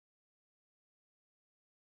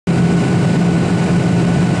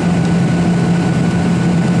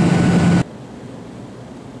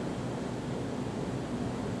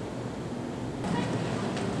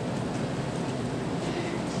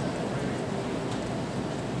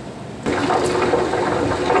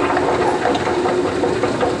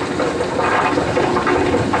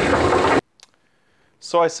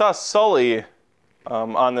So I saw Sully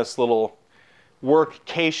on this little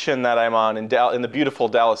workcation that I'm on in the beautiful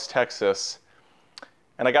Dallas, Texas.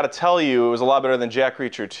 And I got to tell you, it was a lot better than Jack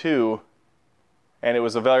Reacher 2. And it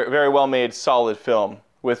was a very, very well-made, solid film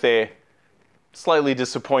with a slightly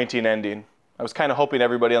disappointing ending. I was kind of hoping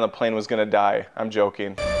everybody on the plane was going to die. I'm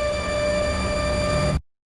joking.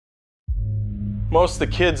 Most of the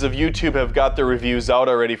kids of YouTube have got their reviews out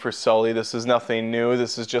already for Sully. This is nothing new.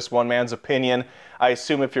 This is just one man's opinion. I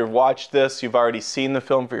assume if you've watched this, you've already seen the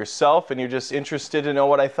film for yourself and you're just interested to know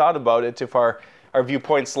what I thought about it if our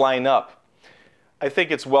viewpoints line up. I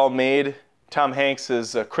think it's well made. Tom Hanks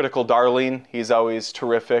is a critical darling. He's always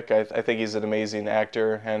terrific. I think he's an amazing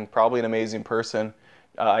actor and probably an amazing person.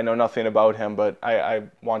 I know nothing about him, but I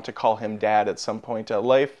want to call him Dad at some point in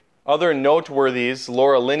life. Other noteworthies,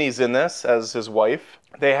 Laura Linney's in this as his wife.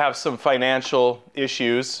 They have some financial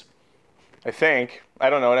issues, I think.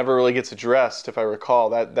 I don't know, it never really gets addressed, if I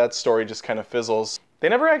recall. That story just kind of fizzles. They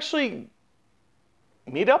never actually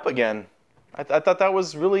meet up again. I thought that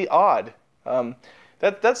was really odd.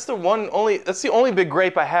 That's the only big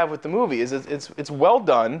gripe I have with the movie, is it's well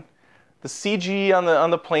done. The CG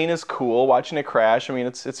on the plane is cool, watching it crash. I mean,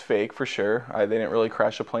 it's fake for sure. They didn't really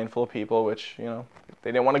crash a plane full of people, which, you know,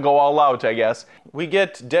 they didn't want to go all out, I guess. We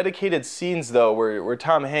get dedicated scenes, though, where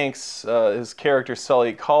Tom Hanks, his character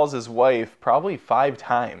Sully, calls his wife probably 5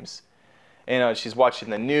 times. You know, she's watching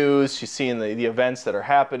the news, she's seeing the events that are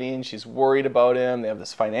happening, she's worried about him, they have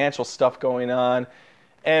this financial stuff going on,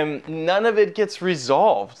 and none of it gets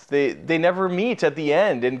resolved. They never meet at the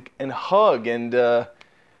end and hug, and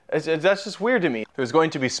that's just weird to me. There's going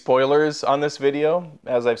to be spoilers on this video.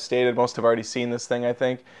 As I've stated, most have already seen this thing, I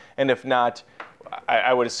think. And if not,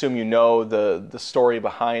 I would assume you know the story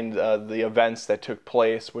behind the events that took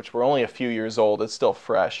place, which were only a few years old. It's still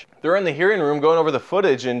fresh. They're in the hearing room going over the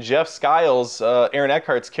footage, and Jeff Skiles, Aaron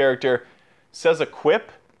Eckhart's character, says a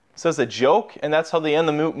quip, says a joke, and that's how they end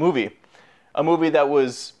the movie. A movie that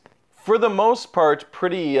was, for the most part,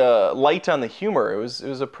 pretty light on the humor. It was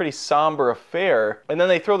a pretty somber affair. And then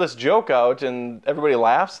they throw this joke out and everybody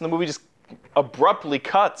laughs and the movie just abruptly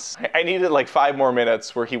cuts. I needed like 5 more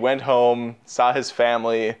minutes where he went home, saw his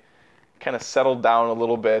family, kind of settled down a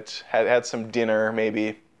little bit, had some dinner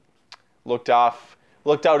maybe, looked out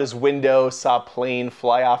his window, saw a plane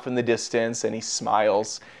fly off in the distance, and he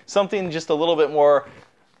smiles. Something just a little bit more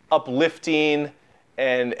uplifting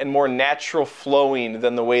and more natural flowing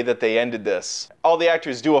than the way that they ended this. All the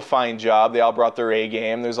actors do a fine job. They all brought their A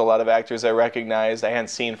game. There's a lot of actors I recognized I hadn't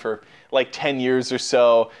seen for like 10 years or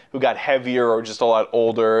so who got heavier or just a lot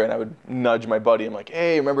older, and I would nudge my buddy. I'm like,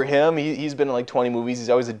 hey, remember him? He's been in like 20 movies. He's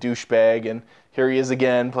always a douchebag, and here he is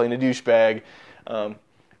again playing a douchebag.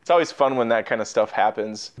 It's always fun when that kind of stuff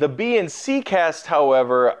happens. The B and C cast,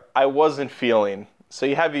 however, I wasn't feeling. So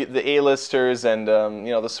you have the A-listers and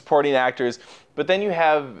you know, the supporting actors, but then you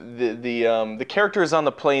have the characters on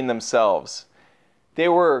the plane themselves. They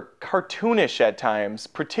were cartoonish at times,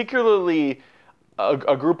 particularly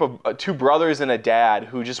a group of 2 brothers and a dad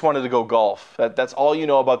who just wanted to go golf. That's all you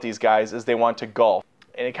know about these guys, is they want to golf.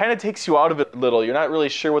 And it kind of takes you out of it a little. You're not really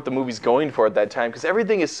sure what the movie's going for at that time because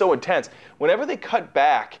everything is so intense. Whenever they cut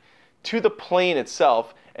back to the plane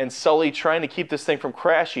itself and Sully trying to keep this thing from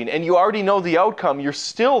crashing, and you already know the outcome, you're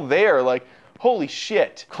still there like, holy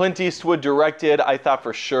shit. Clint Eastwood directed. I thought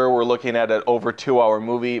for sure we're looking at an over 2-hour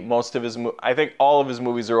movie. Most of his, I think all of his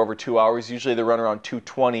movies are over 2 hours. Usually they run around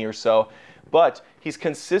 2:20 or so. But he's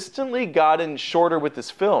consistently gotten shorter with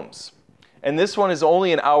his films. And this one is only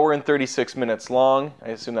 1 hour and 36 minutes long. I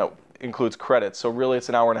assume that includes credits. So really it's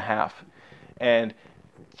 1.5 hours. And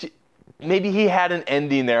maybe he had an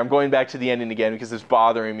ending there. I'm going back to the ending again because it's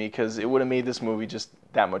bothering me, because it would have made this movie just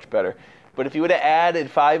that much better. But if you would have added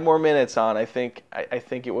 5 more minutes on, I think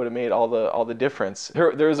it would have made all the difference.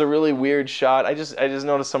 There's a really weird shot. I just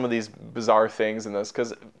noticed some of these bizarre things in this,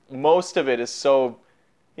 because most of it is so,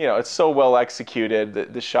 you know, it's so well executed.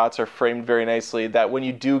 The shots are framed very nicely that when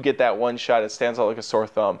you do get that one shot, it stands out like a sore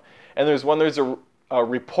thumb. And there's a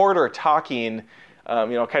reporter talking, you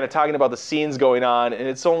know, kind of talking about the scenes going on, and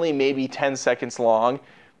it's only maybe 10 seconds long.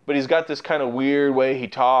 But he's got this kind of weird way he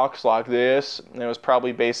talks like this, and it was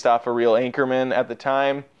probably based off a real anchorman at the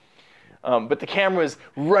time. But the camera is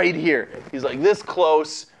right here. He's like this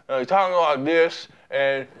close, he's talking like this,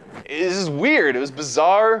 and this is weird. It was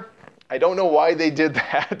bizarre. I don't know why they did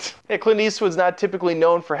that. Yeah, Clint Eastwood's not typically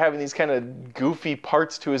known for having these kind of goofy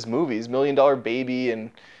parts to his movies. $1 Million Baby and,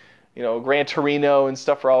 you know, Gran Torino and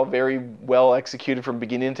stuff are all very well executed from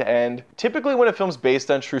beginning to end. Typically when a film's based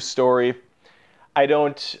on true story, I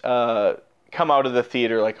don't come out of the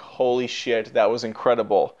theater like, holy shit, that was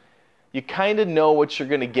incredible. you kind of know what you're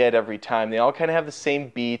going to get every time. They all kind of have the same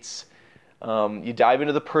beats. You dive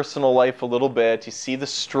into the personal life a little bit. You see the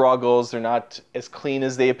struggles. They're not as clean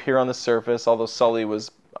as they appear on the surface, although Sully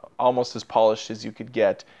was almost as polished as you could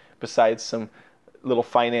get, besides some little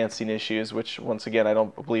financing issues, which, once again, I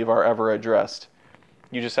don't believe are ever addressed.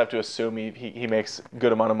 You just have to assume he makes a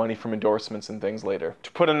good amount of money from endorsements and things later.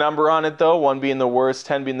 To put a number on it, though, 1 being the worst,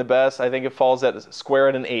 10 being the best, I think it falls at square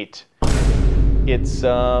at an 8. It's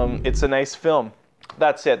a nice film.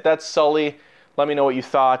 That's it. That's Sully. Let me know what you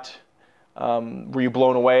thought. Were you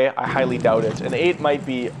blown away? I highly doubt it. An 8 might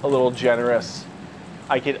be a little generous.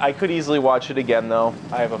 I could easily watch it again, though.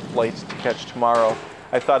 I have a flight to catch tomorrow.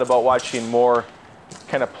 I thought about watching more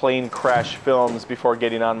kind of plane crash films before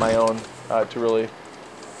getting on my own to really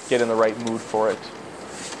get in the right mood for it.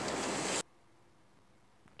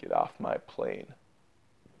 Get off my plane.